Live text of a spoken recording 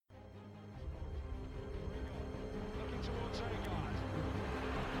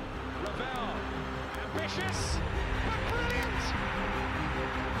Vicious, but brilliant.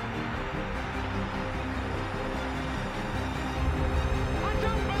 I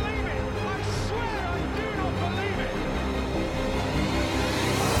don't believe it. I swear I do not believe it.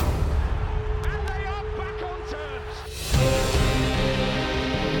 And they are back on terms.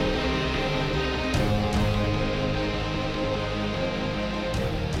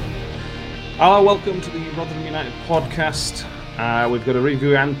 Hello, welcome to the Rotherham United podcast. We've got a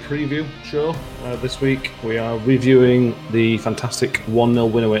review and preview show this week. We are reviewing the fantastic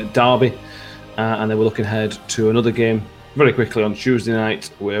 1-0 win away at Derby, and then we're looking ahead to another game very quickly on Tuesday night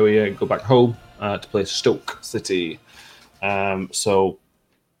where we go back home to play Stoke City. So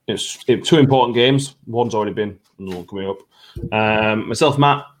it's two important games. One's already been, another one coming up. Myself,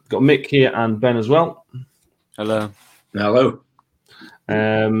 Matt, got Mick here and Ben as well. Hello. Hello.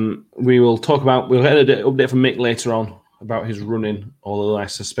 We'll get an update from Mick later on about his running, although I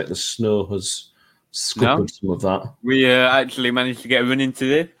suspect the snow has scuppered some of that. We actually managed to get a run in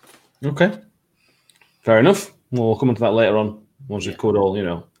today. Okay. Fair enough. We'll come on to that later on once we've covered all,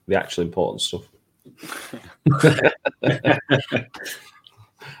 the actual important stuff.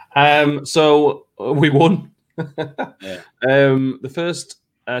 So we won. Yeah. The first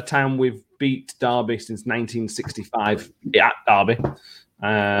time we've beat Derby since 1965 at Derby.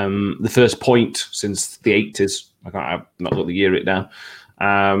 The first point since the 80s. I've not got the year it down.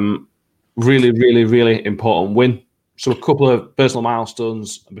 Really, really, really important win. So a couple of personal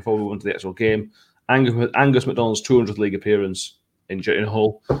milestones before we went to the actual game. Angus MacDonald's 200th league appearance in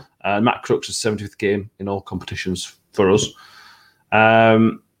Hull. Matt Crooks' 70th game in all competitions for us.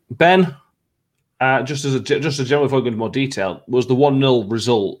 Ben, just as a general, before we go into more detail, was the 1-0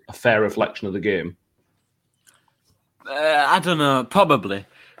 result a fair reflection of the game? I don't know. Probably.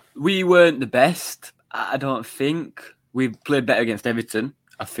 We weren't the best. I don't think. We played better against Everton,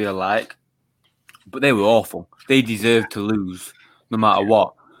 I feel like. But they were awful. They deserved to lose no matter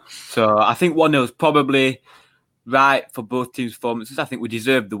what. So I think 1-0 is probably right for both teams' performances. I think we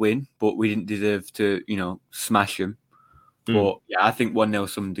deserved the win, but we didn't deserve to, smash them. But yeah, I think 1-0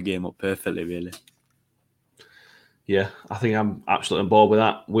 summed the game up perfectly, really. Yeah, I think I'm absolutely on board with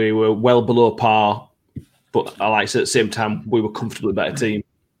that. We were well below par, but like I said, at the same time, we were comfortably a better team,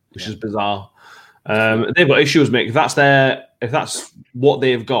 which is bizarre. They've got issues, Mick. If that's what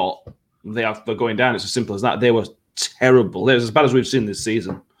they've got, they're going down. It's as simple as that. They were terrible. They're as bad as we've seen this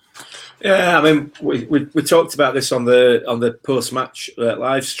season. Yeah, I mean, we talked about this on the post-match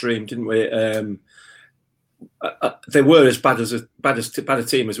live stream, didn't we? They were as bad a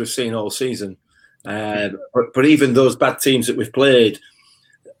team as we've seen all season. But even those bad teams that we've played,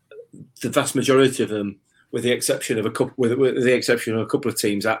 the vast majority of them, with the exception of a couple of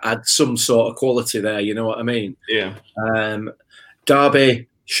teams, had some sort of quality there. You know what I mean? Yeah. Derby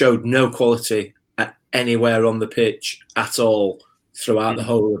showed no quality anywhere on the pitch at all throughout the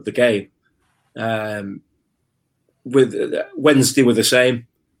whole of the game. With Wednesday were the same.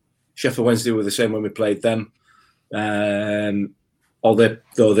 Sheffield Wednesday were the same when we played them. Though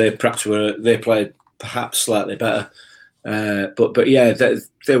they played perhaps slightly better. But yeah,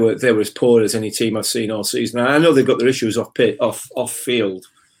 they were as poor as any team I've seen all season. I know they've got their issues off field,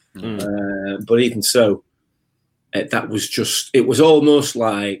 but even so, it was almost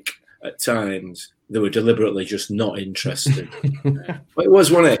like at times they were deliberately just not interested. But it was,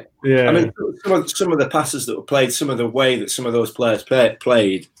 wasn't it? Yeah. I mean, some of the passes that were played, some of the way that some of those players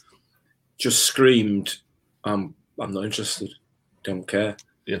played, just screamed, "I'm not interested. Don't care."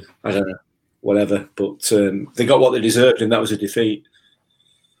 Yeah. I don't know. Whatever, but they got what they deserved, and that was a defeat.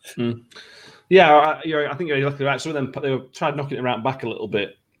 Yeah, I think you're exactly right. Some of them, they tried knocking it around back a little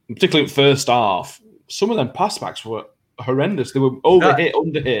bit, particularly in first half. Some of them passbacks were horrendous. They were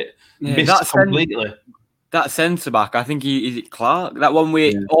underhit, missed completely. That centre back, I think is it Clark? That one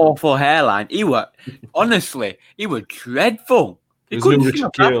with awful hairline. He was dreadful. He couldn't see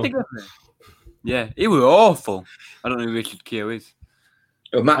together. Yeah, he was awful. I don't know who Richard Keogh is.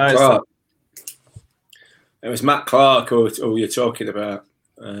 Oh, Matt Clark. It was Matt Clark who you're talking about,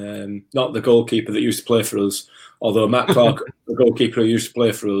 not the goalkeeper that used to play for us. Although Matt Clark, the goalkeeper who used to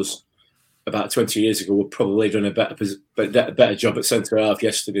play for us about 20 years ago, would probably done a better job at centre half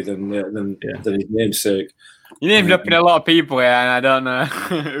yesterday than his namesake. You named up in a lot of people here, and I don't know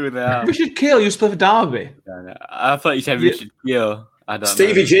who they are. Richard Keogh used to play for Derby. I thought you said Richard Keogh. I don't know.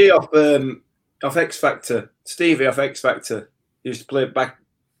 Stevie G off X Factor. Stevie off X Factor used to play back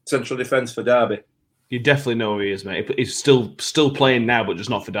central defence for Derby. You definitely know who he is, mate. He's still playing now, but just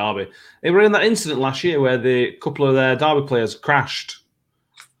not for Derby. They were in that incident last year where the couple of their Derby players crashed.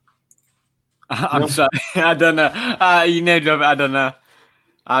 I'm sorry. I don't know. You named it. I don't know.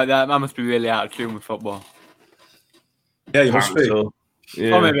 I must be really out of tune with football. Yeah, you must be. So,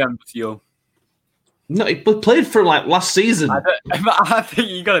 yeah. Or maybe I'm just young. No, he played for like last season. I think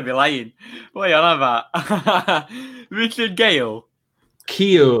you got to be lying. What are you on about? Richard Gale?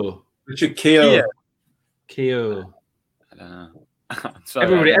 Keogh. Richard Keogh. Keogh. I don't know. I'm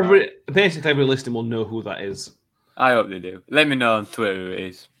sorry. Basically every listener will know who that is. I hope they do. Let me know on Twitter who it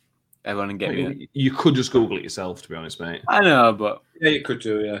is. Everyone can get me. You could just Google it yourself, to be honest, mate. I know, but... Yeah, you could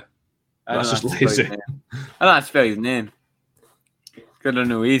do, yeah. That's just lazy. I don't have to spell his name. I don't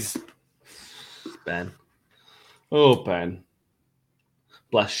know who he is. Ben. Oh, Ben.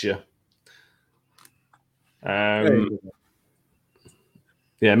 Bless you. Yeah,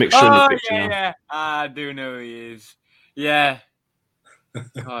 make sure. Oh, yeah. I do know who he is. Yeah.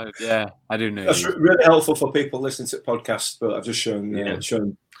 God, yeah, I do know. That's really helpful for people listening to podcasts, but I've just shown.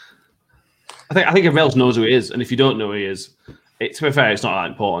 I think everyone else knows who he is, and if you don't know who he is, to be fair, it's not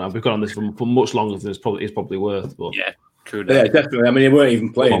that important. We've got on this for much longer than it's probably worth. But yeah, true. Yeah, definitely. I mean, he weren't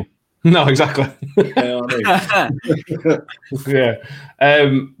even playing. No, exactly. You know what I mean? Yeah.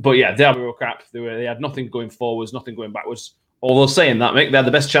 But yeah, Derby were crap. They had nothing going forwards, nothing going backwards. Although saying that, Mick, they had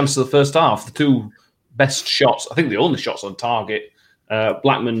the best chance of the first half. The two best shots, I think the only shots on target,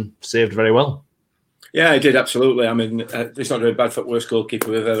 Blackman saved very well. Yeah, he did, absolutely. I mean, he's not doing bad for the worst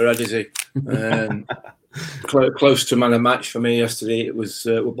goalkeeper we've ever had, is he? Close to man of match for me yesterday. It was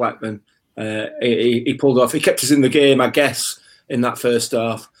with Blackman. He pulled off. He kept us in the game, I guess, in that first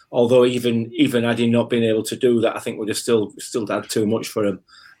half. Although even had he not been able to do that, I think we'd have still had too much for him.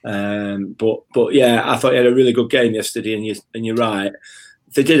 But yeah, I thought he had a really good game yesterday, and you're right.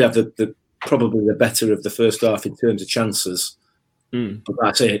 They did have the probably the better of the first half in terms of chances, but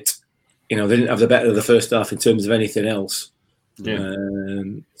that's it. You know, they didn't have the better of the first half in terms of anything else. Yeah.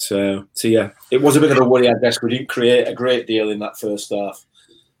 So yeah, it was a bit of a worry, I guess. We didn't create a great deal in that first half,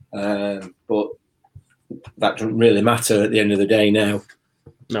 but that doesn't really matter at the end of the day now.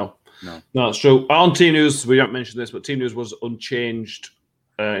 No, that's true. On team news, we haven't mentioned this, but team news was unchanged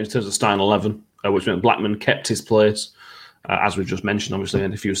in terms of starting 11, which meant Blackman kept his place, as we've just mentioned, obviously,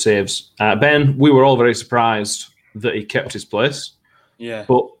 and a few saves. Ben, we were all very surprised that he kept his place. Yeah.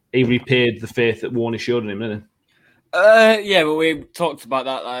 But he repaid the faith that Warney showed in him, didn't he? Yeah, but we talked about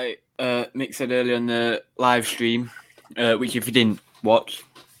that, like Mick said earlier on the live stream, which if you didn't watch,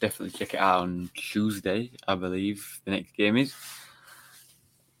 definitely check it out on Tuesday, I believe the next game is.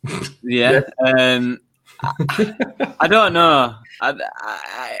 Yeah. I don't know.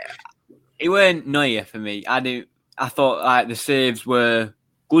 It weren't Neuer for me. I thought like the saves were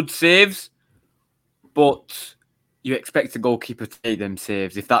good saves, but you expect a goalkeeper to take them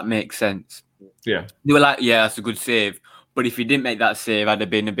saves, if that makes sense. Yeah. They were like, yeah, that's a good save. But if he didn't make that save, I'd have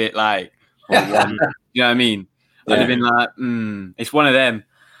been a bit like, you know what I mean? I'd have been like, it's one of them.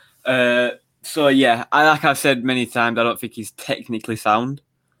 So yeah, like I've said many times, I don't think he's technically sound.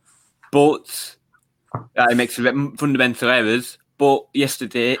 But he makes fundamental errors. But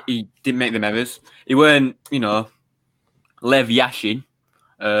yesterday, he didn't make them errors. He weren't, Lev Yashin,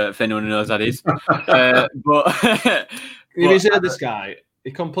 if anyone knows that is. But you say this guy,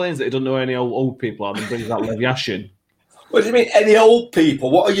 he complains that he doesn't know any old people and then brings out Lev Yashin. What do you mean, any old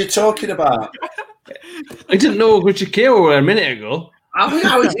people? What are you talking about? I didn't know Richard Keogh were a minute ago.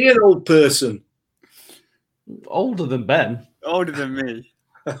 How is he an old person? Older than Ben. Older than me.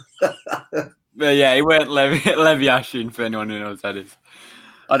 But yeah, he weren't Lev Yashin for anyone who knows that is.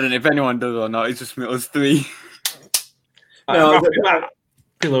 I don't know if anyone does or not. It's just us three. No,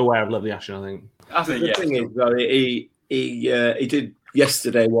 people are aware of Lev Yashin, I think. The thing is, though, he did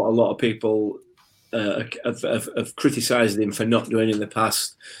yesterday what a lot of people have criticised him for not doing in the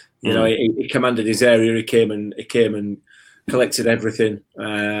past. You know, he commanded his area. He came and collected everything.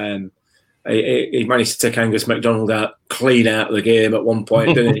 He managed to take Angus MacDonald clean out of the game at one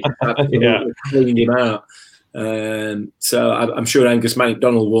point, didn't he? Absolutely cleaned him out. So I'm sure Angus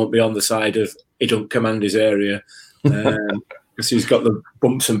MacDonald won't be on the side of he don't command his area, because he's got the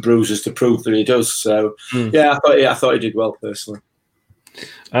bumps and bruises to prove that he does. So yeah, I thought he did well personally.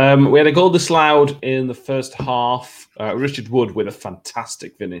 We had a goal disallowed in the first half. Richard Wood with a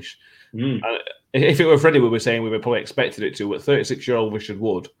fantastic finish. If it were Freddie, we were saying we would probably expected it to, but 36-year-old Richard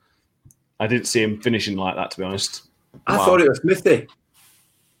Wood, I didn't see him finishing like that, to be honest. I thought it was Smithy.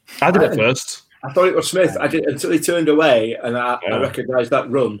 I did at first. I thought it was Smith. I did until he turned away, and I recognised that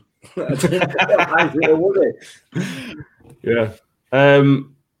run. Yeah.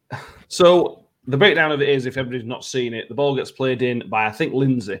 So the breakdown of it is, if everybody's not seen it, the ball gets played in by, I think,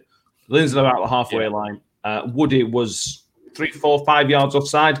 Lindsay. Lindsay about the halfway line. Woody was 3, 4, 5 yards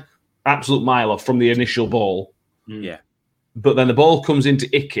offside. Absolute mile off from the initial ball. Yeah. but then the ball comes into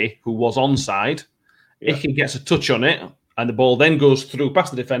Icky, who was onside. Yeah. Icky gets a touch on it, and the ball then goes through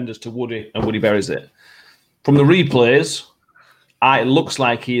past the defenders to Woody, and Woody buries it. From the replays, it looks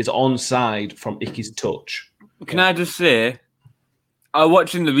like he is onside from Icky's touch. Can I just say, I was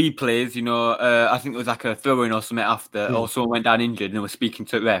watching the replays, I think it was like a throw-in or something after, or someone went down injured and they were speaking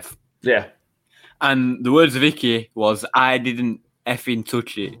to the ref. Yeah. And the words of Icky was, I didn't effing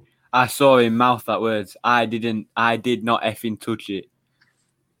touch it. I saw him mouth that words. I did not effing touch it.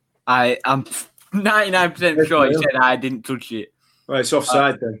 I'm 99% sure he said I didn't touch it. Well, it's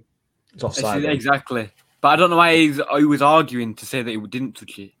offside then. It's offside. Exactly. But I don't know why he was arguing to say that he didn't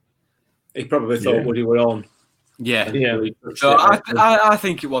touch it. He probably thought Woody were on. Yeah. So I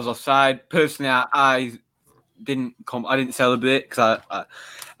think it was offside. Personally, I didn't celebrate because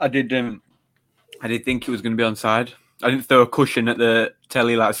I did think it was going to be onside. I didn't throw a cushion at the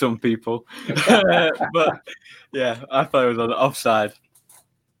telly like some people. But yeah, I thought it was on the offside.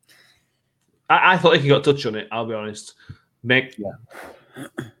 I thought he got a touch on it, I'll be honest. Mick? Yeah.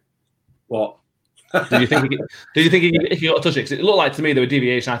 What? Did you think he got a touch on it? 'Cause it looked like to me there were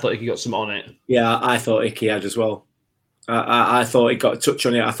deviation. I thought he got some on it. Yeah, I thought Icky had as well. I thought he got a touch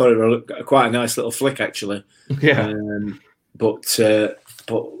on it. I thought it was quite a nice little flick, actually. Yeah. But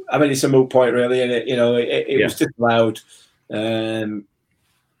I mean, it's a moot point, really, and it was disallowed.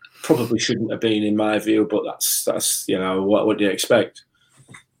 Probably shouldn't have been, in my view, but that's what do you expect?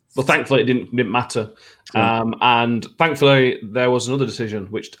 Well, thankfully, it didn't matter. And thankfully, there was another decision,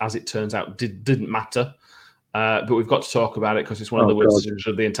 which, as it turns out, didn't matter. But we've got to talk about it because it's one of the worst decisions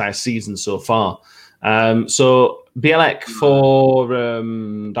of the entire season so far. So, Bielek for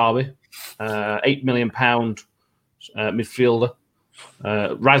Derby, £8 million midfielder.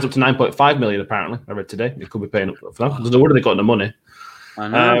 Rise up to 9.5 million, apparently. I read today. He could be paying up for that. I don't know where they got the money. I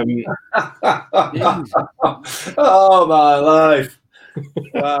know. Oh, my life.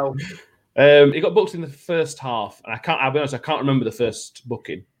 Wow. He got booked in the first half, and I'll be honest, I can't remember the first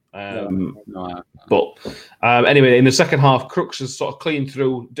booking. But anyway, in the second half, Crooks has sort of cleaned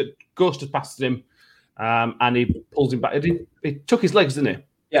through. Ghost has passed him, and he pulls him back. He took his legs, didn't he?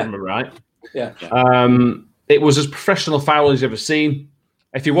 Yeah. I remember right. Yeah. It was as professional foul as you've ever seen.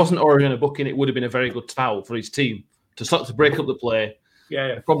 If he wasn't already on a booking, it would have been a very good foul for his team to start to break up the play.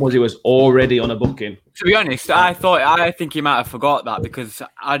 Yeah. The problem was he was already on a booking. To be honest, I think he might have forgot that because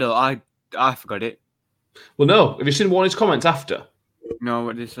I forgot it. Well, no. Have you seen Warney's comments after? No,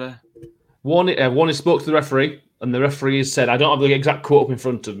 what did he say? Warney spoke to the referee, and the referee said, I don't have the exact quote up in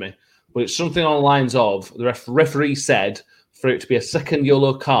front of me, but it's something on the lines of, the referee said, for it to be a second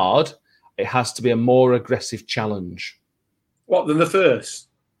yellow card, it has to be a more aggressive challenge. What, than the first?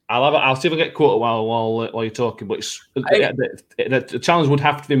 I'll see if I get quoted while you're talking, but the challenge would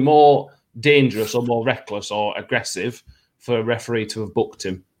have to be more dangerous or more reckless or aggressive for a referee to have booked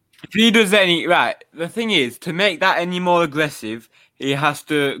him. If he does any right, the thing is, to make that any more aggressive, he has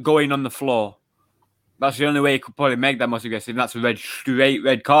to go in on the floor. That's the only way he could probably make that more aggressive. That's a straight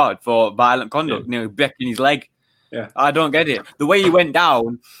red card for violent conduct, breaking his leg. Yeah, I don't get it. The way he went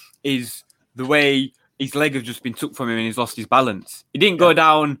down is the way his leg has just been took from him and he's lost his balance. He didn't go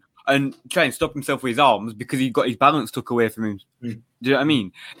down and try and stop himself with his arms because he got his balance took away from him. Do you know what I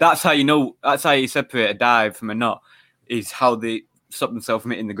mean? That's how you know. That's how you separate a dive from a not. Is how they stop themselves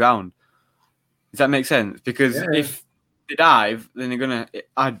from hitting the ground. Does that make sense? Because if they dive, then they're gonna.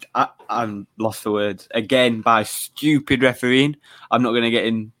 I'm lost for words again by stupid refereeing. I'm not gonna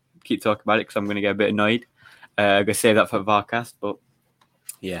keep talking about it because I'm gonna get a bit annoyed. I'm gonna save that for Varcast, but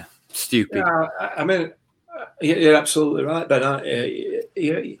yeah, stupid. Yeah, I mean, you're absolutely right, Ben.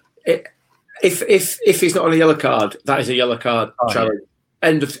 If he's not on a yellow card, that is a yellow card challenge. Yeah.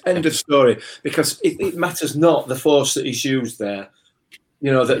 End of story. Because it matters not the force that he's used there.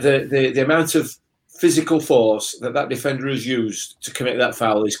 You know, the amount of physical force that defender has used to commit that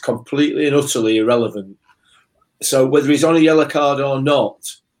foul is completely and utterly irrelevant. So whether he's on a yellow card or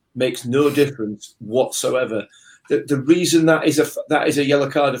not makes no difference whatsoever. The reason that is a yellow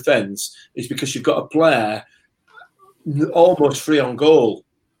card offence is because you've got a player almost free on goal.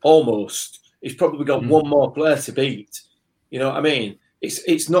 Almost. He's probably got one more player to beat. You know what I mean?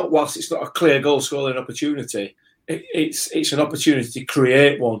 It's not a clear goal scoring opportunity. It's an opportunity to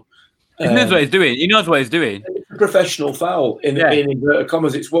create one. He knows what he's doing. It's a professional foul in inverted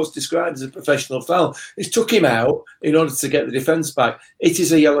commas. It's what's described as a professional foul. It's took him out in order to get the defence back. It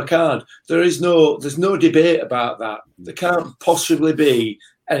is a yellow card. There's no debate about that. There can't possibly be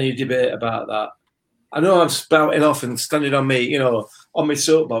any debate about that. I know I'm spouting off and standing on me, on my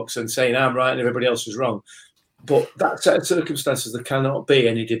soapbox and saying I'm right and everybody else is wrong. But that set of circumstances, there cannot be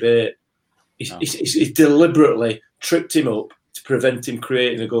any debate. He deliberately tripped him up to prevent him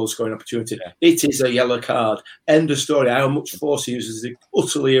creating a goal-scoring opportunity. Yeah. It is a yellow card. End of story. How much force he uses is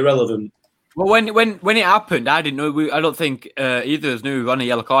utterly irrelevant. Well, when it happened, I didn't know. I don't think either of us knew we were on a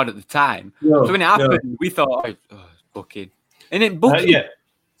yellow card at the time. No, so when it happened, we thought, it's booking. And it booking. Yeah.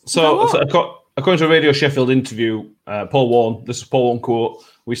 So according to a Radio Sheffield interview, Paul Warne, this is Paul Warne quote,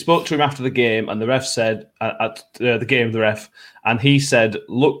 we spoke to him after the game and the ref said, at the game, the ref, and he said,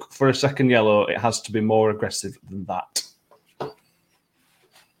 look for a second yellow, it has to be more aggressive than that.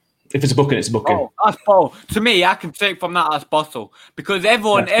 If it's a booking, it's a booking. Oh, that's Paul. To me, I can take from that as bottle because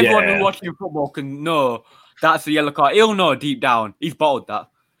everyone who's watching football can know that's a yellow card. He'll know deep down. He's bottled that.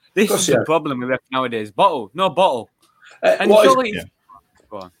 This is the problem with refs nowadays. Bottle, no bottle. And surely...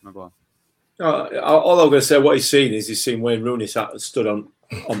 Go on. All I'm going to say, what he's seen Wayne Rooney stood on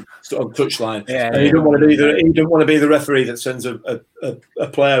touchline. And he didn't want to be the referee that sends a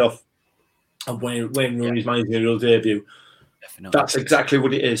player off on Wayne Rooney's managerial debut. Definitely. That's exactly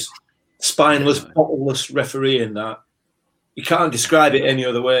what it is. Spineless, bottleless referee in that. You can't describe it any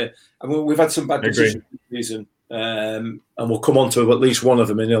other way. I mean, we've had some bad decisions this season, and we'll come on to at least one of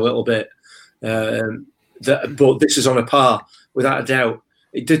them in a little bit. But this is on a par, without a doubt.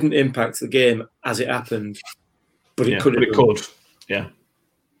 It didn't impact the game as it happened, but it could. Yeah,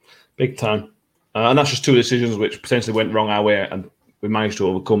 big time. And that's just two decisions which potentially went wrong our way, and we managed to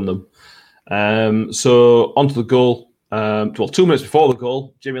overcome them. So onto the goal. 2 minutes before the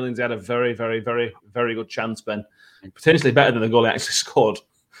goal, Jamie Lindsay had a very, very, very, very good chance, Ben. Potentially better than the goal he actually scored.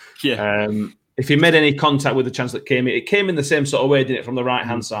 Yeah. If he made any contact with the chance that came in, it came in the same sort of way, didn't it, from the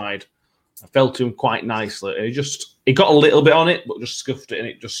right-hand side. I fell to him quite nicely. He got a little bit on it, but just scuffed it, and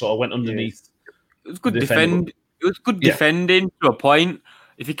it just sort of went underneath. It was good defending. It was good defending to a point.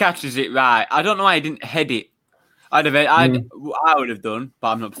 If he catches it right, I don't know why he didn't head it. I would have done, but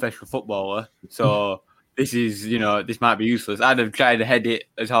I'm not a professional footballer, so... This might be useless. I'd have tried to head it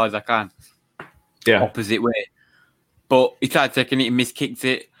as hard as I can. Yeah. Opposite way. But he tried taking it and miskicked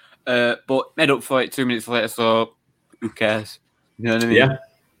it. But made up for it 2 minutes later, so who cares? You know what I mean? Yeah,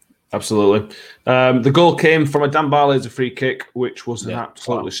 absolutely. The goal came from a Dan Barlaser free kick, which was an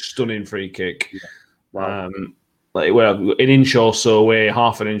absolutely stunning free kick. Yeah. Wow. An inch or so away,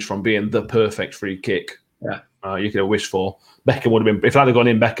 half an inch from being the perfect free kick. Yeah. You could have wished for. Beckham would have been, if that had gone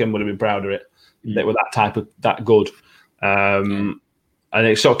in, Beckham would have been proud of it. They were that good. And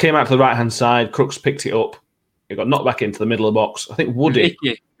it sort of came out to the right-hand side. Crooks picked it up. It got knocked back into the middle of the box. I think Woody.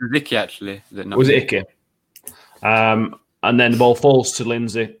 It was Icky, actually. Was it Icky? And then the ball falls to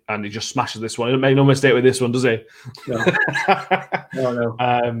Lindsay, and he just smashes this one. He doesn't make no mistake with this one, does he? No. No.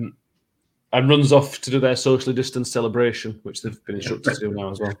 And runs off to do their socially distanced celebration, which they've been instructed to do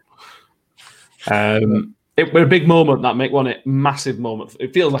now as well. It was a big moment, that, Mick, wasn't it? Massive moment.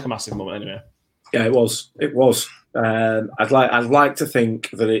 It feels like a massive moment anyway. Yeah, it was. I'd like to think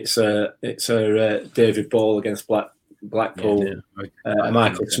that it's a David Ball against Blackpool, a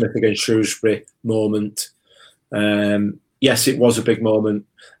Michael Smith against Shrewsbury moment. Yes, it was a big moment.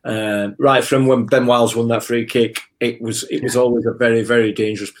 Right from when Ben Wiles won that free kick, it was always a very, very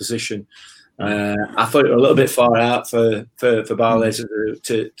dangerous position. I thought it was a little bit far out for Barlaser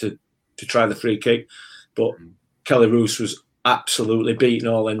to try the free kick, but Kelly Roos was absolutely beating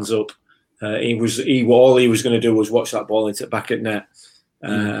all ends up. All he was going to do was watch that ball into the back of net.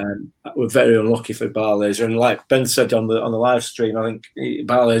 We're very unlucky for Barlaser, and like Ben said on the live stream, I think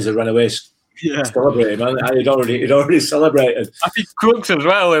Barlaser ran away celebrating. He'd already celebrated. I think Crooks as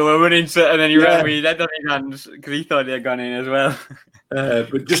well. We were running and then he ran with his head on his hands because he thought he had gone in as well.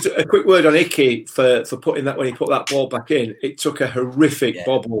 But just a quick word on Icky for putting that, when he put that ball back in, it took a horrific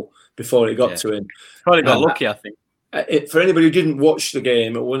bobble before it got to him. Probably got lucky, I think. For anybody who didn't watch the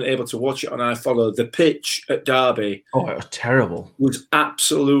game or wasn't able to watch it on iFollow, the pitch at Derby, it was terrible. Was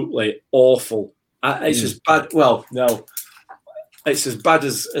absolutely awful. It's as bad. Well, no, it's as bad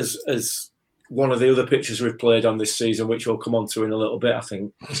as one of the other pitches we've played on this season, which we'll come on to in a little bit, I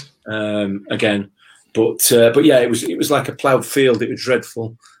think. Again, but yeah, it was like a ploughed field. It was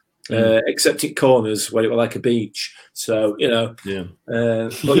dreadful, except in corners where it was like a beach. So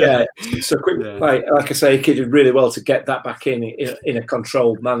but yeah, so quick. Like I say, he did really well to get that back in a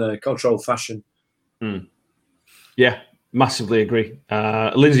controlled manner, controlled fashion. Yeah, massively agree.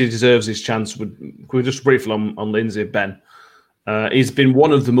 Lindsay deserves his chance. Can we just briefly on Lindsay, Ben? He's been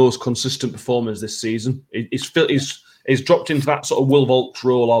one of the most consistent performers this season. He's dropped into that sort of Will Vaulks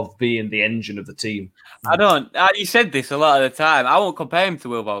role of being the engine of the team. You said this a lot of the time. I won't compare him to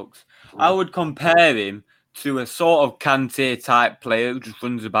Will Vaulks. I would compare him to a sort of Kante type player who just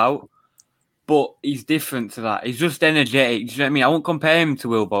runs about. but he's different to that. He's just energetic. Do you know what I mean? I won't compare him to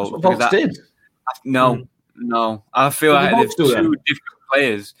Will Vaulks. That's what Vaulks did. No. I feel like there's two different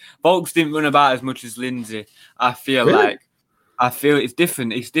players. Vaulks didn't run about as much as Lindsay. I feel it's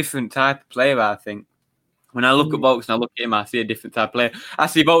different. It's different type of player, I think. When I look at Vaulks and I look at him, I see a different type of player. I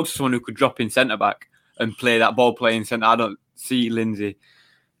see Vaulks as someone who could drop in centre-back and play that ball playing centre. I don't see Lindsay.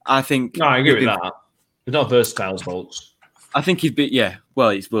 I think... No, I agree with that. He's not versatile as Vaulks. I think he's... well,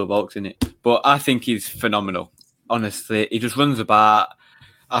 it's Will Vaulks, isn't it? But I think he's phenomenal. Honestly, he just runs about...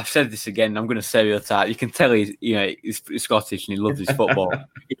 I've said this again. I'm going to stereotype. You can tell he's Scottish and he loves his football.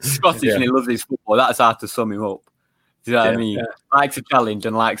 He's Scottish and he loves his football. That's hard to sum him up. Do you know what I mean? Yeah. Likes a challenge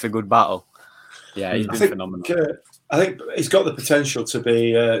and likes a good battle. Yeah, he's been phenomenal. I think he's got the potential to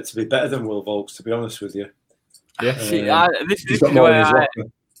be better than Will Vaulks. To be honest with you. Yeah. This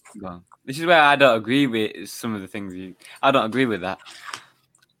is where I don't agree with some of the things I don't agree with that.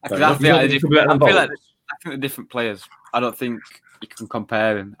 Because I think they're different players. I don't think you can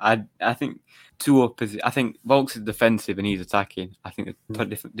compare him. I think I think Vaulks is defensive and he's attacking. I think they're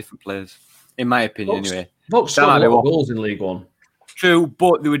different players, in my opinion. Anyway, Vaulks scored a lot of goals in League One. True,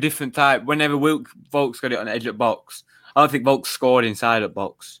 but they were different type. Whenever Vaulks got it on the edge of box, I don't think Vaulks scored inside of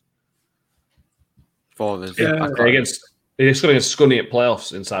box. For us, he scored against Scunny at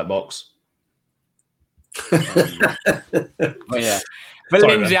playoffs inside box. But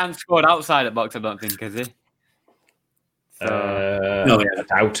Lindsay hasn't scored outside of box. I don't think, has he? No, I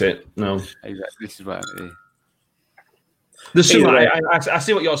doubt it. No. Exactly. This is what I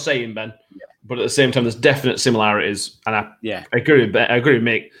see what you're saying, Ben. Yeah. But at the same time, there's definite similarities, and I agree with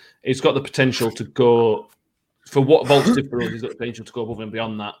Mick. He's got the potential to go for what Vaulks did for us. He's got the potential to go above and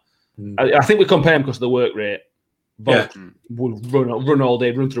beyond that. I think we compare him because of the work rate. Vaulks would run all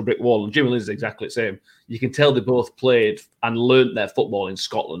day, run through a brick wall, and Jamie Lindsay is exactly the same. You can tell they both played and learnt their football in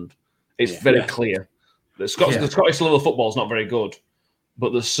Scotland. It's very clear. The Scottish level of football is not very good,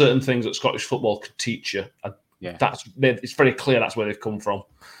 but there's certain things that Scottish football can teach you. It's very clear that's where they've come from.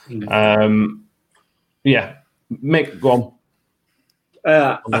 Mick, go on.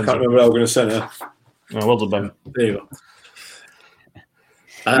 I can't remember what I was going to say now. Oh, well done, Ben. There you go.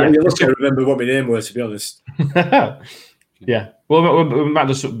 You're lucky I remember what my name was, to be honest. Yeah. Well, we might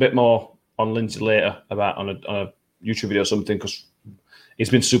do a bit more on Lindsay later about on a YouTube video or something, because he's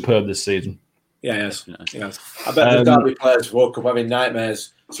been superb this season. Yeah, yes. I bet the Derby players woke up having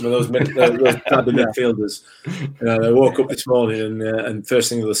nightmares. Some of those Derby midfielders. They woke up this morning and first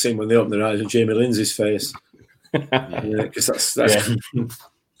thing they'll see when they open their eyes is Jamie Lindsay's face. Because that's definitely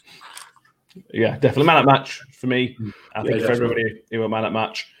man at match for me. I think for everybody who were man at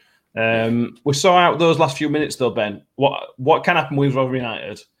match. We saw out those last few minutes though, Ben. What can happen with Rotherham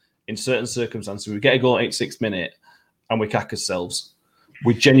United in certain circumstances? We get a goal at 86th minute and we cack ourselves.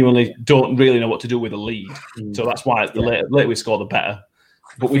 We genuinely don't really know what to do with a lead. So that's why the later we score, the better.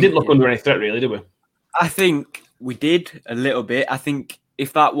 But we didn't look under any threat, really, did we? I think we did a little bit. I think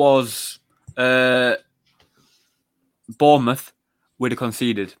if that was Bournemouth, we'd have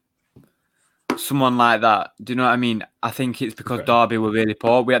conceded. Someone like that. Do you know what I mean? I think it's because Derby were really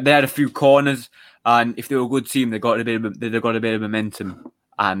poor. They had a few corners, and if they were a good team, they got a bit of momentum,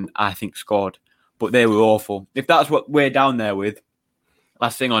 and I think scored. But they were awful. If that's what we're down there with,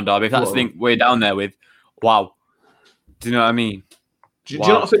 last thing on Derby, if that's the thing we're down there with, wow. Do you know what I mean? Do you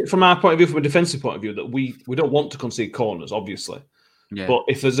not think, from our point of view, from a defensive point of view, that we don't want to concede corners, obviously. Yeah. But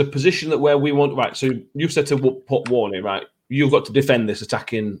if there's a position that where we want, right, so you said to put Warney, right, you've got to defend this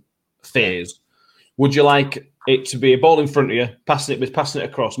attacking phase. Would you like it to be a ball in front of you, passing it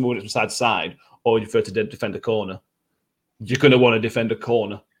across, moving it from side to side, or would you prefer to defend a corner? You're going to want to defend a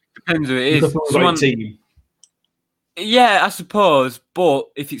corner. Depends who it is. Team. Yeah, I suppose. But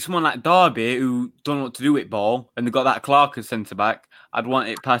if it's someone like Derby who don't know what to do with ball and they've got that Clark as centre back, I'd want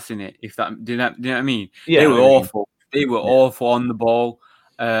it passing it. If that, do you know what I mean? Yeah, they were awful. They were awful on the ball.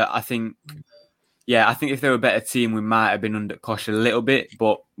 I think if they were a better team, we might have been under cosh a little bit,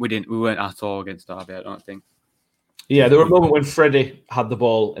 but we weren't at all against Derby, I don't think. Yeah, there were a moment when Freddie had the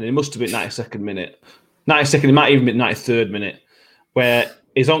ball, and it must have been 92nd minute. 92nd, it might even be 93rd minute, where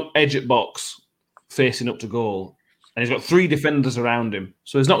he's on edge at box, facing up to goal. And he's got three defenders around him,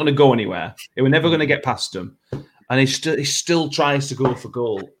 so he's not going to go anywhere. We're never going to get past him, and he still tries to go for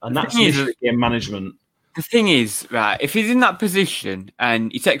goal, and that's game management. The thing is, right, if he's in that position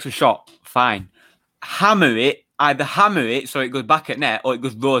and he takes a shot, fine. Either hammer it so it goes back at net, or it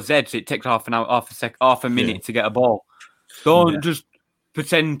goes rose edge so it takes half a minute to get a ball. Don't just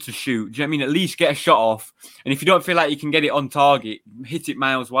pretend to shoot. Do you know what I mean? At least get a shot off, and if you don't feel like you can get it on target, hit it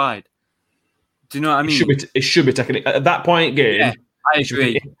miles wide. Do you know what I mean? It should be taken at that point game. I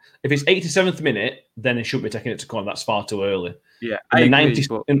agree. If it's 87th minute, then he shouldn't be taking it to corner. That's far too early. Yeah, In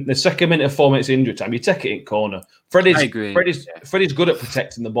the second minute of 4 minutes injury time, you take it in corner. Freddie's good at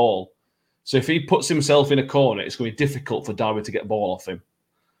protecting the ball. So if he puts himself in a corner, it's going to be difficult for Derby to get ball off him.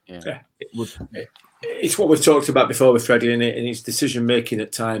 Yeah. It's what we've talked about before with Freddie, and his decision making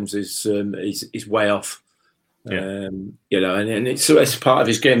at times is way off. Yeah. And it's part of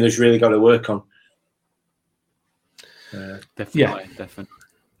his game that's really got to work on. Definitely.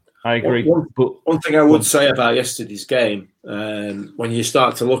 I agree. One thing I would say about yesterday's game, when you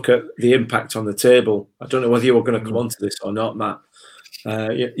start to look at the impact on the table, I don't know whether you were going to come onto this or not, Matt.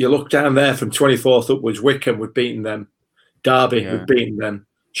 You look down there from 24th upwards. Wickham would beaten them. Derby would beaten them.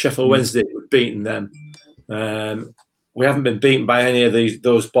 Sheffield Wednesday would beaten them. We haven't been beaten by any of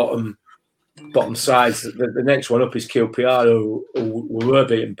those bottom sides. The next one up is QPR, who we were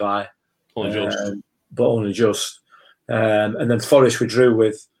beaten by, but only just. And then Forest we drew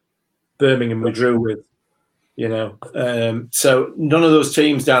with. Birmingham we drew with. So none of those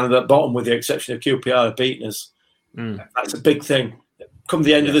teams down at the bottom, with the exception of QPR, have beaten us. That's a big thing. Come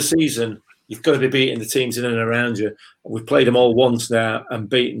the end of the season, you've got to be beating the teams in and around you. We've played them all once now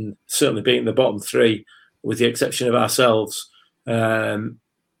and certainly beaten the bottom three, with the exception of ourselves. Drawn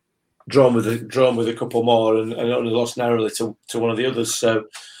with a couple more and only lost narrowly to one of the others. So,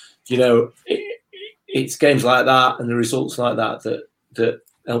 it's games like that and the results like that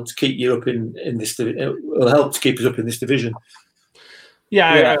help to keep you up in this. It will help to keep us up in this division.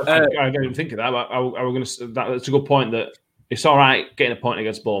 Yeah, I didn't think of that. But I was going to. That's a good point. That it's all right getting a point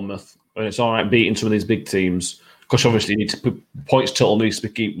against Bournemouth, and it's all right beating some of these big teams. Because obviously, you need to put points total needs to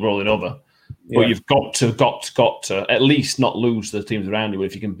keep rolling over. But you've got to at least not lose to the teams around you.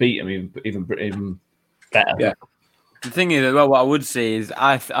 If you can beat them, even better. Yeah. The thing is, what I would say is,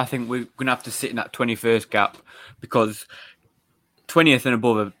 I think we're going to have to sit in that 21st gap, because 20th and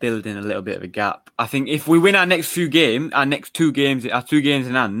above are building a little bit of a gap. I think if we win our next two games in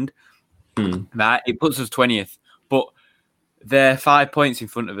hand, that it puts us 20th. But they're 5 points in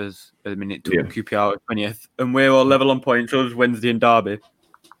front of us at the minute. QPR at 20th, and we're all level on points. So is Wednesday and Derby.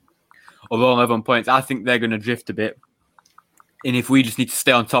 Although all level on points, I think they're going to drift a bit. And if we just need to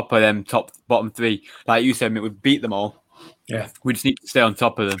stay on top of them, bottom three, like you said, we beat them all. Yeah, we just need to stay on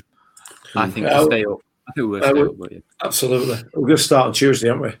top of them. I think to stay up. I think we'll stay up. But absolutely, we're going to start on Tuesday,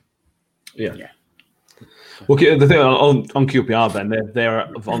 aren't we? Yeah. Well, the thing on QPR, Ben, they're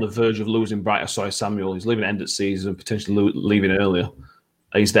on the verge of losing Bright Osoy Samuel. He's leaving at end of season and potentially leaving earlier.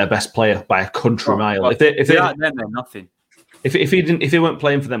 He's their best player by a country mile. If they aren't, then they're nothing. If he weren't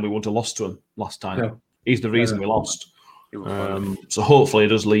playing for them, we wouldn't have lost to him last time. No. He's the reason we lost. So hopefully he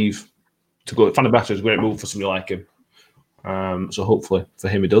does leave to go. Fanny Batter is a great move for somebody like him. So hopefully for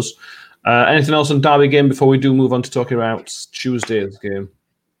him he does. Anything else on Derby game before we do move on to talking about Tuesday's game?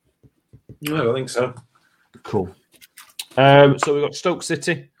 No, I don't think so. Cool. So we've got Stoke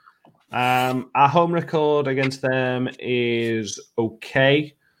City. Our home record against them is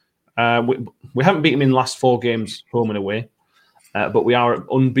okay. We haven't beaten them in the last 4 games, home and away. But we are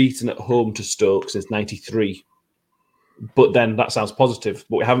unbeaten at home to Stoke since '93. But then that sounds positive.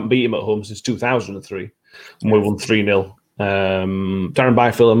 But we haven't beaten them at home since 2003. And we won 3-0. Darren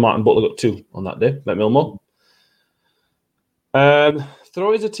Byfield and Martin Butler got 2 on that day. Met Millmore. They're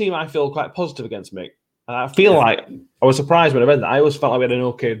always a team I feel quite positive against, Mick. And I feel like I was surprised when I read that. I always felt like we had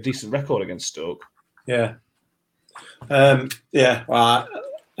an decent record against Stoke. Yeah. Well,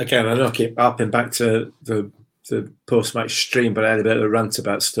 again, I know I keep harping back to the post-match stream, but I had a bit of a rant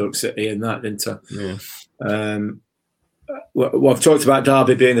about Stoke City and that, didn't I? Yeah. Well, I've talked about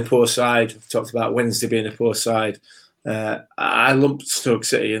Derby being the poor side. I've talked about Wednesday being the poor side. I lumped Stoke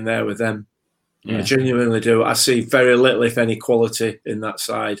City in there with them. Yeah. I genuinely do. I see very little, if any, quality in that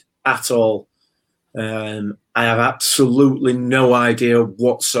side at all. I have absolutely no idea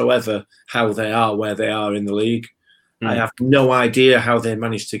whatsoever how they are where they are in the league. I have no idea how they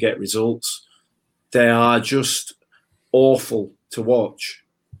managed to get results. They are just awful to watch.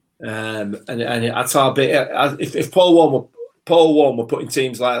 And that's our bit. If Paul Warne were putting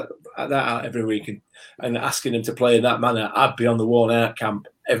teams like that out every week and asking them to play in that manner, I'd be on the worn out camp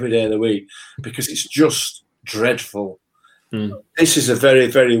every day of the week, because it's just dreadful. This is a very,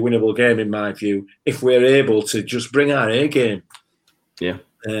 very winnable game in my view, if we're able to just bring our A game. Yeah.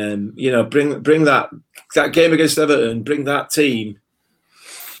 Bring that game against Everton, bring that team,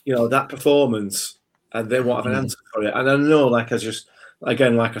 that performance, and they won't have an answer for it. And I know, like I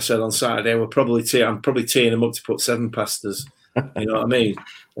said on Saturday, I'm probably teeing them up to put 7 past us. You know what I mean?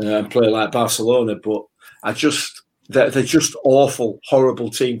 And play like Barcelona, but they're just awful, horrible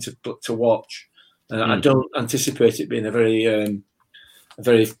team to watch. And I don't anticipate it being a very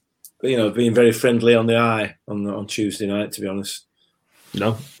very, being very friendly on the eye on Tuesday night, to be honest.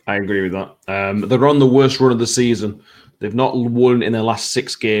 No, I agree with that. They're on the worst run of the season. They've not won in their last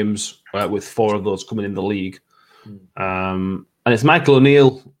 6 games, with 4 of those coming in the league. And it's Michael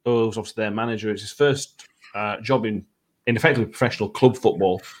O'Neill, who's obviously their manager. It's his first job in effectively professional club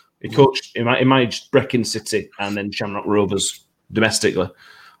football. He managed Brecon City and then Shamrock Rovers domestically.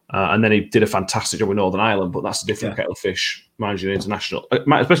 And then he did a fantastic job with Northern Ireland, but that's a different kettle of fish. Managing international,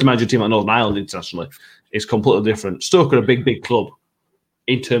 especially managing a team like Northern Ireland internationally, is completely different. Stoke are a big, big club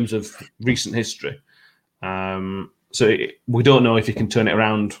in terms of recent history. So we don't know if he can turn it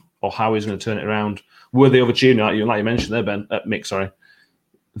around or how he's going to turn it around. Were they overachieving, like you mentioned there, Ben, Mick, sorry.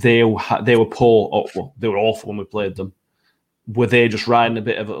 They were poor. They were awful when we played them. Were they just riding a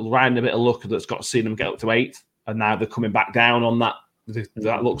bit of luck that's got to see them get up to 8th, and now they're coming back down on that?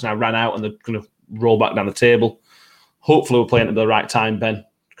 That luck's now ran out, and they're going to roll back down the table. Hopefully, we're playing at the right time, Ben,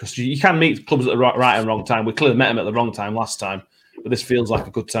 because you can meet clubs at the right and wrong time. We clearly met them at the wrong time last time, but this feels like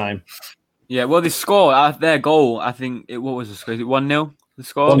a good time. Yeah, well, they scored their goal. I think what was the score? Is it 1-0? The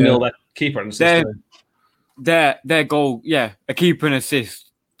score 1-0. Their keeper and assist. Their goal, yeah, a keeper and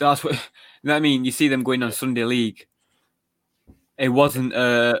assist. That's what. You know what I mean? You see them going on Sunday League. It wasn't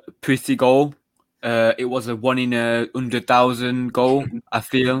a pretty goal. It was a 1 in 100,000 goal, I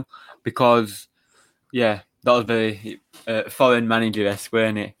feel, because that was very foreign manager-esque,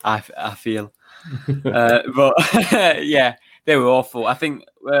 weren't it? I feel, but yeah, they were awful. I think,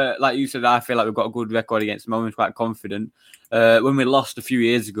 like you said, I feel like we've got a good record against them. I'm quite confident. When we lost a few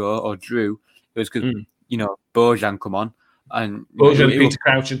years ago or drew, it was because Bojan come on. And Bojan, Peter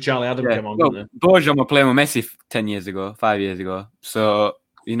Crouch and Charlie Adam came on, didn't they? Bojan were playing with Messi 5 years ago. So,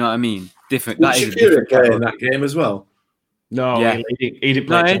 you know what I mean? Different. That is Shaqiri playing that game as well? No, he didn't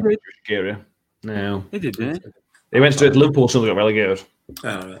play Shaqiri. No. He did, didn't he? He went straight to Liverpool, so they got relegated.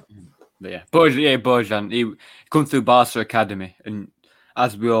 Oh, right. But yeah, Bojan, he come through Barca Academy. And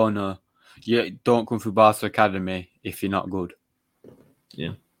as we all know, you don't come through Barca Academy if you're not good.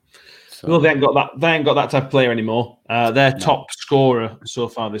 Yeah. Well, they ain't got that type of player anymore. Their top scorer so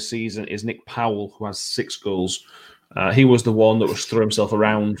far this season is Nick Powell, who has 6 goals. He was the one that was throwing himself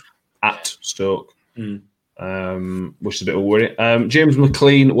around at Stoke, which is a bit of a worry. James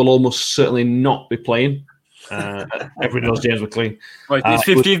McLean will almost certainly not be playing. Everyone knows James McLean. Wait, his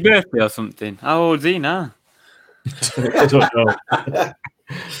 50th birthday or something. How old is he now? I don't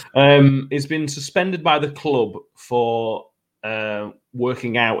know. He's been suspended by the club for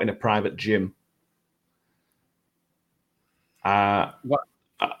working out in a private gym. I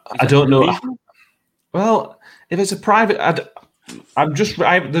don't know. Well, if it's a private,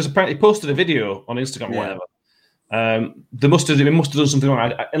 there's apparently posted a video on Instagram or whatever. They must have done something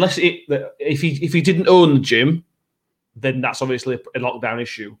wrong. Unless if he didn't own the gym, then that's obviously a lockdown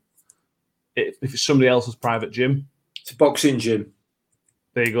issue. If it's somebody else's private gym, it's a boxing gym.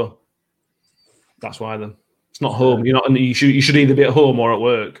 There you go. That's why then. It's not home. You're not. You should either be at home or at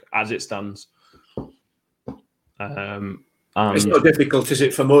work, as it stands. It's not difficult, is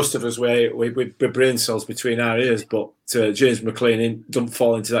it, for most of us where we brain cells between our ears? But James McLean doesn't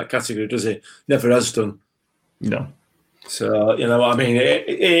fall into that category, does he? Never has done. No. So you know what I mean.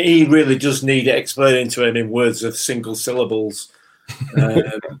 He really does need it explaining to him in words of single syllables.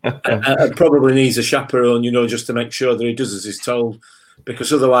 And probably needs a chaperone, just to make sure that he does as he's told.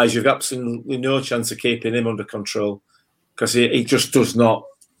 Because otherwise, you've absolutely no chance of keeping him under control. Because he just does not.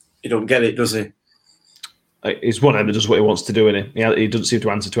 He don't get it, does he? He's one of them that does what he wants to do, isn't he? He doesn't seem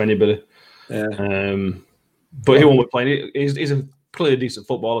to answer to anybody. Yeah. But he won't be playing. He's a clearly decent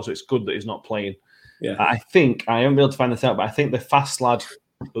footballer, so it's good that he's not playing. Yeah. I haven't been able to find this out, but I think the fast lad,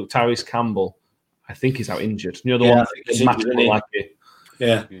 Tyrese Campbell, I think he's out injured. The one that matched like it.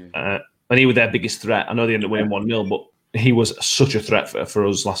 Yeah. And he was their biggest threat. I know they ended up winning 1-0, but he was such a threat for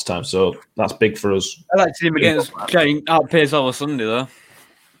us last time, so that's big for us. I like to see him against getting outpaced over Sunday, though.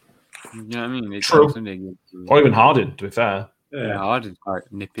 You know what I mean? True. Or even Harding, to be fair. Yeah, Harding's quite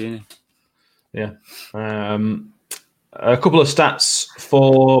nippy, isn't he? Yeah. A couple of stats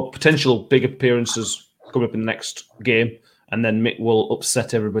for potential big appearances coming up in the next game, and then Mick will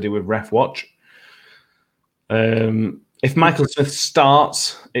upset everybody with Ref Watch. If Michael Smith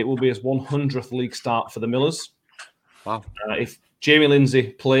starts, it will be his 100th league start for the Millers. Wow. If Jamie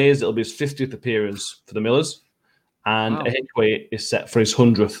Lindsay plays, it'll be his 50th appearance for the Millers. And Ehekwe is set for his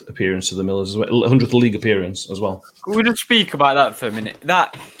 100th appearance for the Millers as well, 100th league appearance as well. Can we just speak about that for a minute?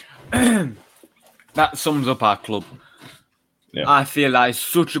 That sums up our club. Yeah. I feel like it's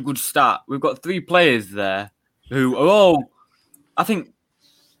such a good start. We've got 3 players there who are all, I think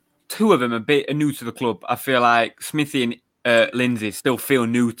 2 of them are new to the club. I feel like Smithy Lindsay still feel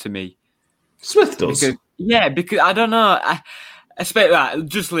new to me. Smith does. Because I don't know. I expect that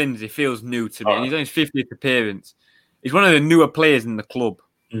just Lindsay feels new to me. And he's on his 50th appearance. He's one of the newer players in the club,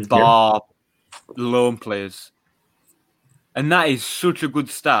 bar loan players. And that is such a good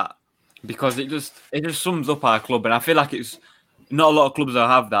start because it just sums up our club. And I feel like it's not a lot of clubs that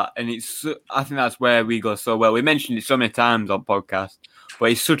have that. And I think that's where we go so well. We mentioned it so many times on podcast,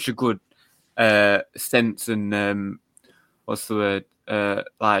 but it's such a good sense and what's the word?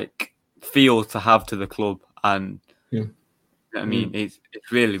 Like feel to have to the club. And I mean, it's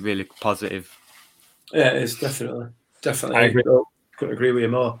really, really positive. Yeah, it's definitely. I agree. Couldn't agree with you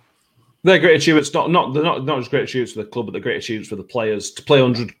more. They're great achievements. They're not just great achievements for the club, but they're great achievements for the players. To play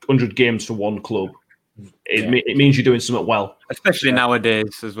 100 games for one club, it means you're doing something well. Especially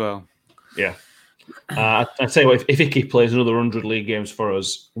nowadays as well. Yeah. I tell you what, if Icky plays another 100 league games for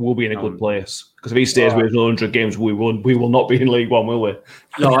us, we'll be in a good place. Because if he stays with 100 games, we will not be in League One, will we?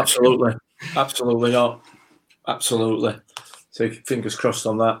 No, absolutely. Absolutely not. Absolutely. So fingers crossed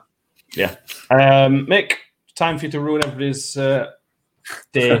on that. Yeah. Mick, time for you to ruin everybody's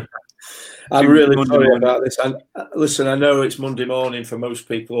day. I'm really sorry about this. And listen, I know it's Monday morning for most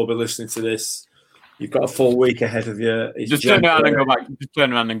people who'll be listening to this. You've got a full week ahead of you. Just turn around and go back. Just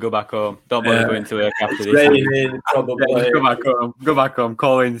turn around and go back home. Don't bother going to work after this. Raining, probably. Yeah, go back home. Go back home.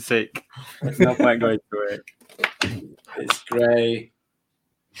 Call in sick. No point going to work. It's grey.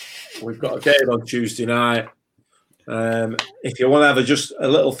 We've got a game on Tuesday night. If you want to have just a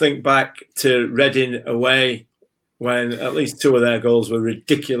little think back to Reading away, when at least 2 of their goals were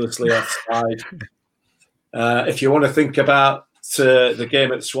ridiculously offside. If you want to think about the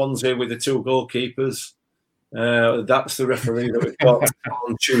game at Swansea with the 2 goalkeepers, that's the referee that we've got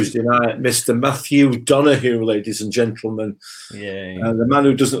on Tuesday night, Mr. Matthew Donoghue, ladies and gentlemen. Yeah. The man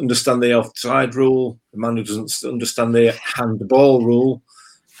who doesn't understand the offside rule, the man who doesn't understand the handball rule.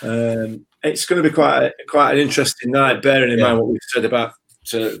 It's going to be quite an interesting night, bearing in mind what we've said about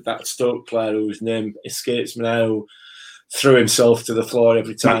that Stoke player whose name escapes me now, who threw himself to the floor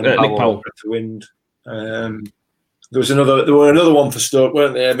every time Nick Powell. to wind. There were another one for Stoke,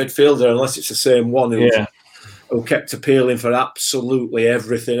 weren't there? A midfielder, unless it's the same one who kept appealing for absolutely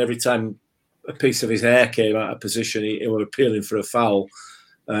everything. Every time a piece of his hair came out of position, he was appealing for a foul.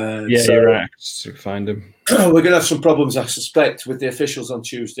 You're right. To find him. We're going to have some problems, I suspect, with the officials on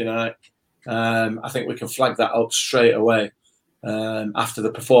Tuesday night. I think we can flag that out straight away. After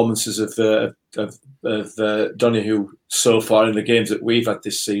the performances of Donoghue so far in the games that we've had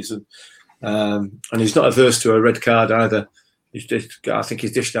this season, and he's not averse to a red card either. I think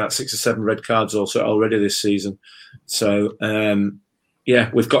he's dished out 6 or 7 red cards also already this season. So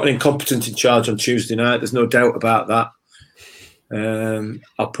we've got an incompetent in charge on Tuesday night. There's no doubt about that.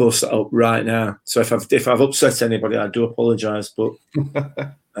 I'll post that up right now. So if I've upset anybody, I do apologise, but.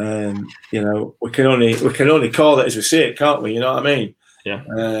 We can only call it as we see it, can't we? You know what I mean? Yeah.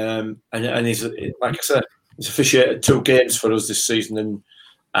 And he's, like I said, he's officiated 2 games for us this season,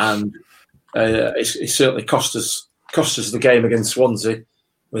 and it's certainly cost us the game against Swansea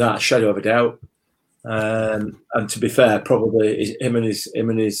without a shadow of a doubt. And to be fair, probably him and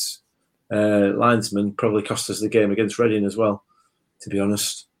his linesman probably cost us the game against Reading as well. To be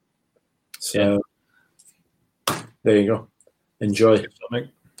honest, so there you go. Enjoy.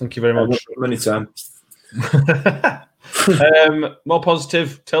 Thank you very much. Anytime. More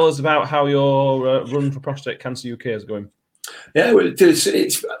positive. Tell us about how your run for Prostate Cancer UK is going. Yeah, we've had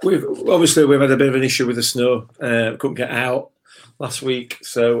a bit of an issue with the snow. Couldn't get out last week,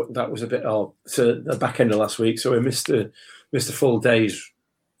 so that was a bit odd. So the back end of last week, so we missed a full day's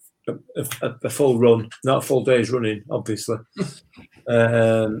a full run, not a full day's running, obviously.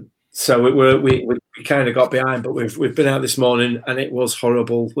 So we kind of got behind, but we've been out this morning and it was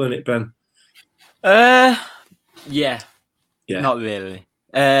horrible, weren't it, Ben? Yeah. Not really.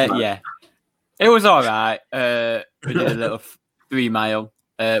 Yeah, it was all right. We did a little 3 mile.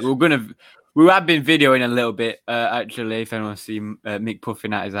 We have been videoing a little bit. Actually, if anyone see Mick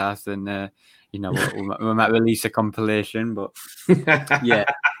puffing at his ass, then we might release a compilation. But yeah.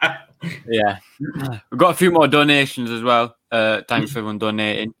 We've got a few more donations as well. Thanks for everyone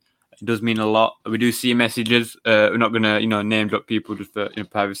donating. It does mean a lot. We do see messages. We're not going to, name drop people just for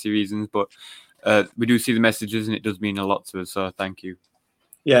privacy reasons, but we do see the messages, and it does mean a lot to us. So thank you.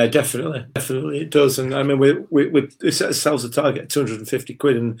 Yeah, definitely it does. And I mean, we set ourselves a target of 250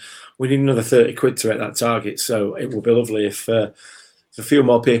 quid, and we need another 30 quid to hit that target. So it will be lovely if a few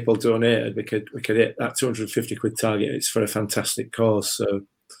more people donated, we could hit that 250 quid target. It's for a fantastic cause.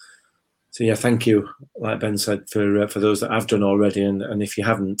 So yeah, thank you, like Ben said, for those that have done already, and if you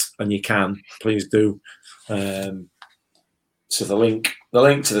haven't and you can, please do. to the link. The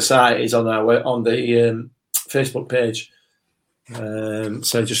link to the site is on the Facebook page.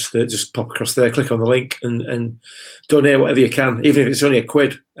 So just pop across there, click on the link, and donate whatever you can, even if it's only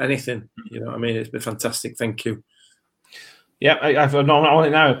 £1, anything. You know what I mean? It's been fantastic. Thank you. Yeah, I've not on it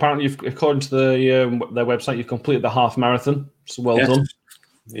now. Apparently, according to their website, you've completed the half marathon. So well done.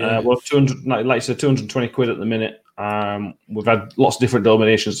 Yeah. Well, 200, like you said, £220 at the minute. We've had lots of different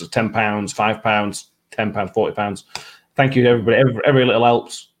donations of £10, £5, £10, £40. Thank you to everybody. Every little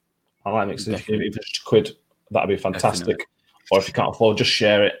helps. I like mixing it. If it's £1, that'd be fantastic. Definitely. Or if you can't afford, just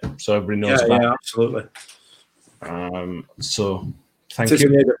share it so everybody knows about it. Yeah, absolutely. So thank you.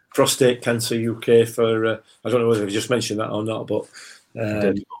 Made Prostate Cancer UK for, I don't know whether you just mentioned that or not, but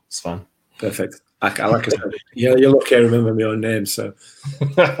It's fine. perfect. Like I said, yeah, you're lucky I remember my own name. So,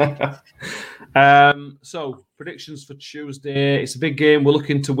 so predictions for Tuesday. It's a big game. We're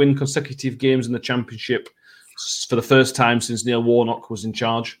looking to win consecutive games in the Championship for the first time since Neil Warnock was in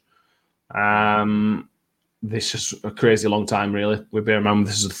charge. This is a crazy long time, really. We've been around.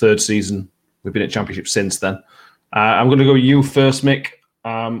 This is the third season we've been at Championship since then. I'm going to go with you first, Mick.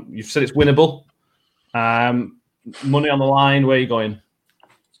 You've said it's winnable. Money on the line. Where are you going?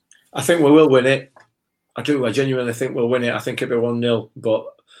 I think we will win it. I do. I genuinely think we'll win it. I think it'll be 1-0. But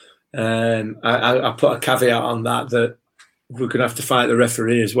I put a caveat on that we're going to have to fight the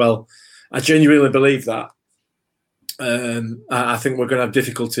referee as well. I genuinely believe that. I think we're going to have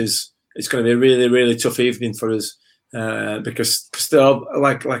difficulties. It's going to be a really, really tough evening for us because still,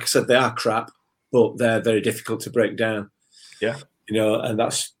 like I said, they are crap, but they're very difficult to break down. Yeah, you know, and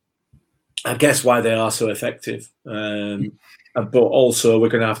that's, I guess, why they are so effective. But also, we're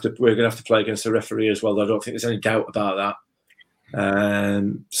going to have to play against the referee as well. I don't think there's any doubt about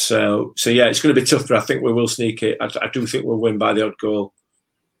that. So yeah, it's going to be tough, but I think we will sneak it. I do think we'll win by the odd goal.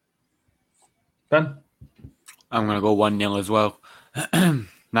 Ben, I'm going to go 1-0 as well.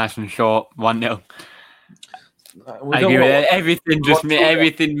 Nice and short, 1-0. I agree with everything.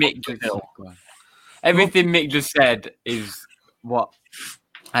 Everything Mick just said is what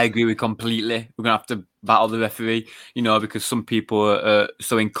I agree with completely. We're gonna have to battle the referee, because some people are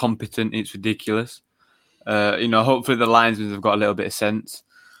so incompetent. It's ridiculous. Hopefully the linesmen have got a little bit of sense,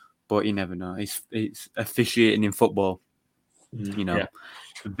 but you never know. It's officiating in football.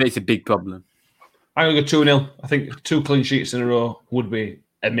 It's a big problem. I'm going to go 2-0. I think 2 clean sheets in a row would be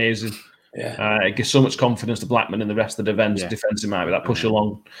amazing. Yeah. It gives so much confidence to Blackman and the rest of the defence. It might be that push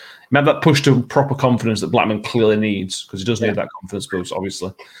along. Maybe that push to proper confidence that Blackman clearly needs, because he does need that confidence boost,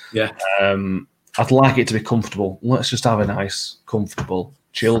 obviously. Yeah. I'd like it to be comfortable. Let's just have a nice, comfortable,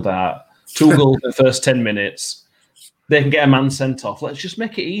 chilled out. 2 goals in the first 10 minutes. They can get a man sent off. Let's just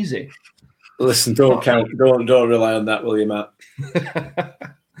make it easy. Listen, don't rely on that, will you, Matt?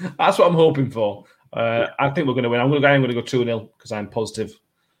 That's what I'm hoping for. I think we're going to win. I'm going to go 2-0 because I'm positive.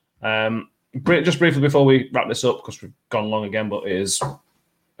 Just briefly before we wrap this up, because we've gone long again, but it is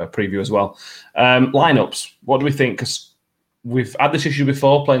a preview as well. Lineups. What do we think? Because we've had this issue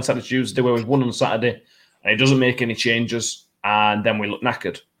before playing Saturday, Tuesday, where we've won on Saturday and it doesn't make any changes, and then we look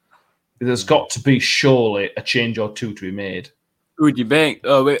knackered. There's got to be surely a change or two to be made. Who would you bank?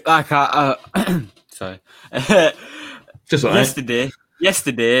 Oh, wait, sorry. Just like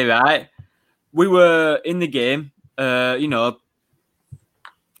yesterday, right? We were in the game, we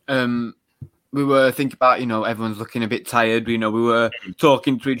were thinking about, everyone's looking a bit tired. We were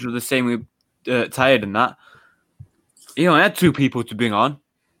talking to each other saying we're tired and that. I had 2 people to bring on.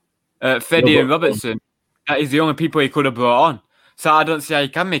 Freddie and Robertson. That is the only people he could have brought on. So I don't see how you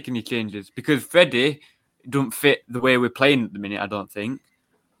can make any changes because Freddie don't fit the way we're playing at the minute, I don't think.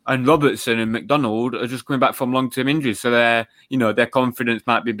 And Robertson and McDonald are just coming back from long-term injuries. So their confidence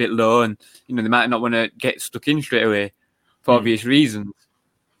might be a bit low and, they might not want to get stuck in straight away for obvious reasons.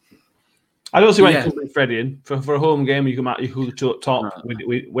 I don't see why you could bring Freddie in. For a home game, you could talk.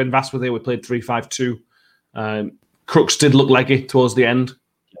 When Vass were there, we played 3-5-2. Crooks did look leggy towards the end.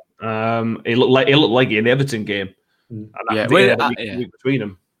 He looked leggy in the Everton game. Between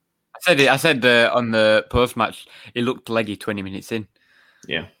them. I said on the post-match, he looked leggy 20 minutes in.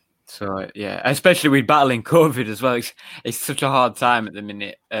 Yeah. So, especially with battling COVID as well. It's such a hard time at the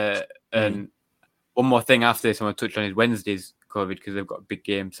minute. And one more thing after this I want to touch on is Wednesday's COVID, because they've got a big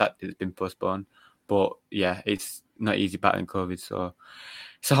game Saturday that's been postponed. But, it's not easy battling COVID. So,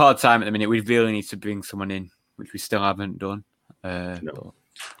 it's a hard time at the minute. We really need to bring someone in, which we still haven't done. No.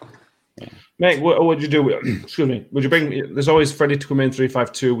 Mate, what would you do? Excuse me. Would you bring? There's always Freddie to come in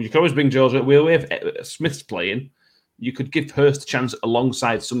 3-5-2. You could always bring George. We have Smith's playing. You could give Hurst a chance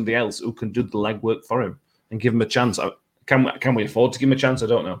alongside somebody else who can do the legwork for him and give him a chance. Can we afford to give him a chance? I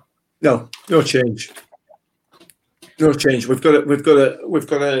don't know. No change. No change. We've got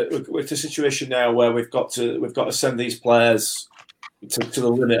a situation now where we've got to send these players to the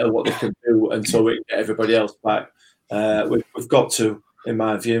limit of what they can do until we get everybody else back. We've got to, in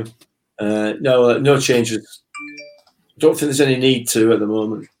my view. No changes. Don't think there's any need to at the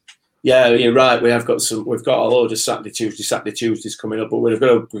moment. Yeah, you're right. We've got a load of Saturday Tuesdays coming up, but we've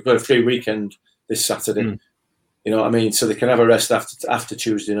got a free weekend this Saturday. You know what I mean? So they can have a rest after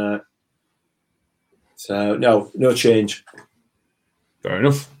Tuesday night. So no change. Fair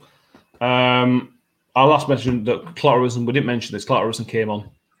enough. Our last mention that Clotterism, we didn't mention this. Clotterism came on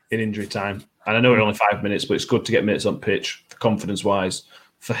in injury time, and I know it's only 5 minutes, but it's good to get minutes on pitch, confidence-wise,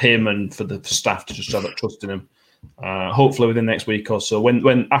 for him and for the staff to just have that trust in him. Hopefully within the next week or so,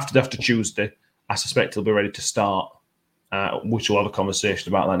 when after Tuesday, I suspect he'll be ready to start, which we'll have a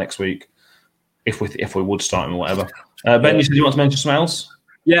conversation about that next week, if we would start him or whatever. Ben, you said you want to mention something else?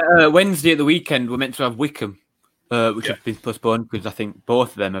 Yeah, Wednesday at the weekend, we're meant to have Wickham, which has been postponed because I think both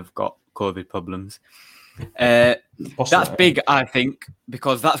of them have got COVID problems. That's big, I think,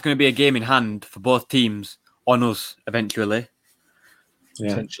 because that's going to be a game in hand for both teams on us eventually. Yeah.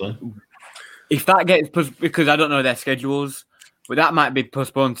 Essentially. If that gets because I don't know their schedules, but that might be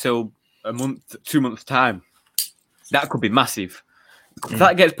postponed till a month, 2 months' time. That could be massive. If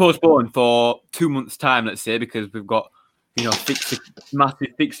that gets postponed for 2 months' time, let's say, because we've got massive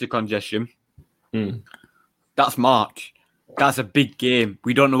fixture congestion. That's March. That's a big game.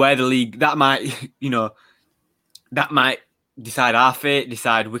 We don't know where the league that might decide our fate,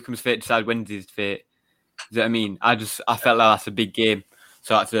 decide Wickham's fate, decide Wednesday's fate. Do you know what I mean? I felt like that's a big game.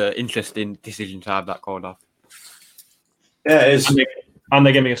 So that's an interesting decision to have that called off. Yeah, it is. And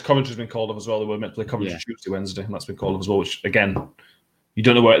the game against Coventry has been called off as well. They were meant to play Coventry Tuesday, Wednesday, and that's been called off as well. Which again, you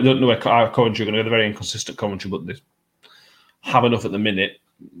don't know where Coventry are going to go. They're very inconsistent Coventry, but they have enough at the minute.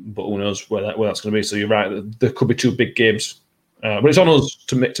 But who knows where that's going to be? So you're right. There could be two big games, but it's on us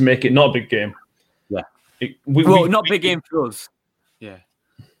to make it not a big game. Yeah. Not big game for us. Yeah,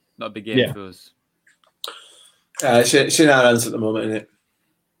 not a big game for us. It's in our hands at the moment, isn't it?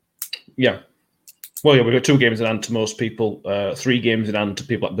 Yeah. Well, we've got 2 games in hand to most people, 3 games in hand to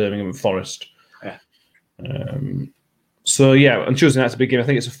people like Birmingham and Forest. Yeah. So, on Tuesday night's a big game. I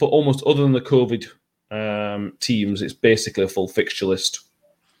think it's almost, other than the COVID teams, it's basically a full fixture list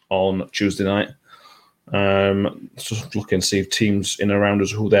on Tuesday night. Just looking to see if teams in and around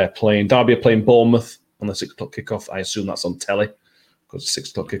us, who they're playing. Derby are playing Bournemouth on the 6 o'clock kickoff. I assume that's on telly because it's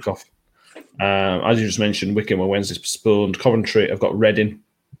 6 o'clock kickoff. As you just mentioned, Wickham on Wednesday's postponed. Coventry have got Reading,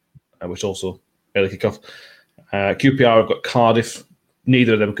 which also early kickoff. QPR have got Cardiff.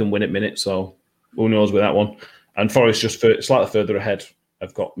 Neither of them can win at minute, so who knows with that one. And Forest just slightly further ahead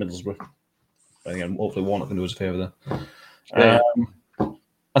have got Middlesbrough. But again, hopefully Warnock can do us a favour there.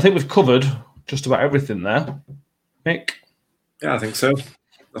 I think we've covered just about everything there. Mick? Yeah, I think so.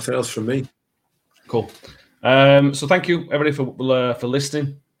 Nothing else from me. Cool. So thank you, everybody, for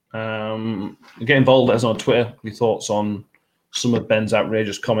listening. Get involved, let us know on Twitter your thoughts on some of Ben's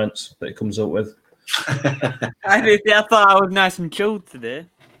outrageous comments that he comes up with. I thought I was nice and chilled today.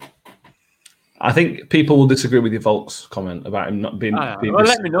 I think people will disagree with your Volks comment about him not being. Well,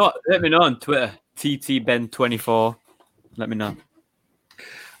 let me know. Let me know on Twitter. TTBen24. Let me know.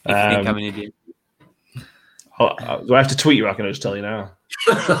 If you think I'm an idiot. Do I have to tweet you? Or I can just tell you now.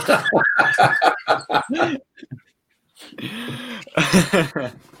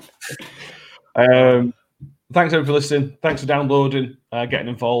 Thanks everyone for listening. Thanks for downloading, getting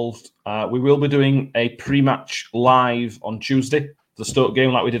involved. We will be doing a pre-match live on Tuesday, the Stoke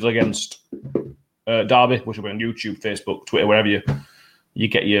game, like we did against Derby, which will be on YouTube, Facebook, Twitter, wherever you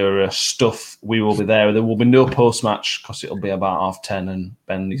get your stuff. We will be there. There will be no post-match because it'll be about 10:30, and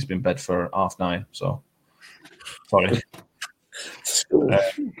Ben needs to be in bed for 9:30. So sorry.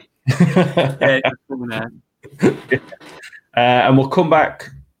 And we'll come back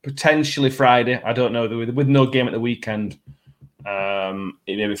potentially Friday. I don't know. With no game at the weekend, it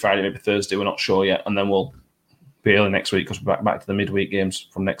may be Friday, maybe Thursday. We're not sure yet. And then we'll be early next week because we're back to the midweek games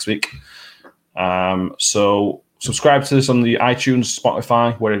from next week. So subscribe to this on the iTunes,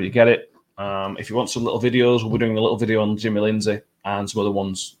 Spotify, wherever you get it. If you want some little videos, we'll be doing a little video on Jamie Lindsay and some other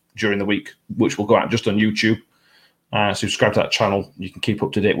ones during the week, which will go out just on YouTube. Subscribe to that channel. You can keep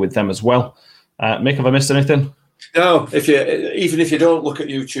up to date with them as well. Mick, have I missed anything? No, even if you don't look at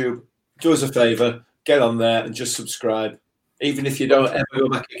YouTube, do us a favour, get on there and just subscribe. Even if you don't ever go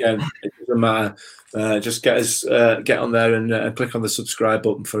back again, it doesn't matter. Just get on there and click on the subscribe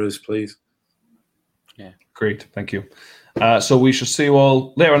button for us, please. Yeah, great, thank you. So we shall see you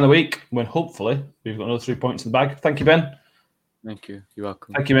all later in the week when hopefully we've got another 3 points in the bag. Thank you, Ben. Thank you. You're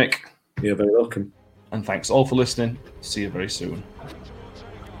welcome. Thank you, Mick. You're very welcome. And thanks all for listening. See you very soon.